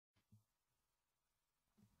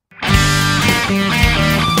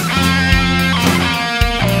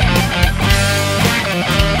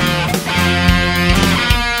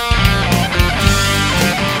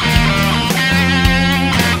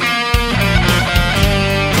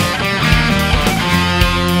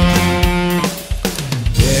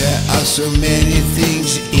So many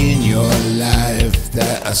things in your life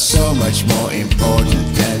that are so much more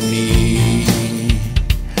important than me,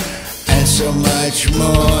 and so much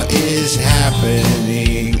more is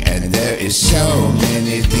happening, and there is so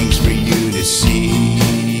many things for you to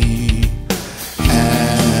see.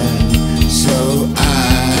 And so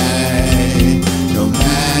no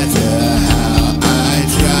matter how I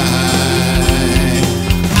try,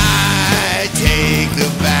 I take the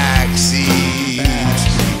backseat.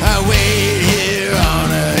 I wait here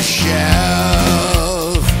on a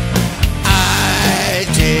shelf. I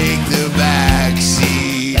take the back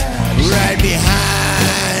seat, right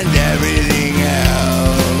behind everything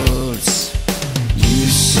else. You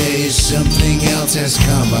say something else has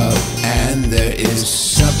come up, and there is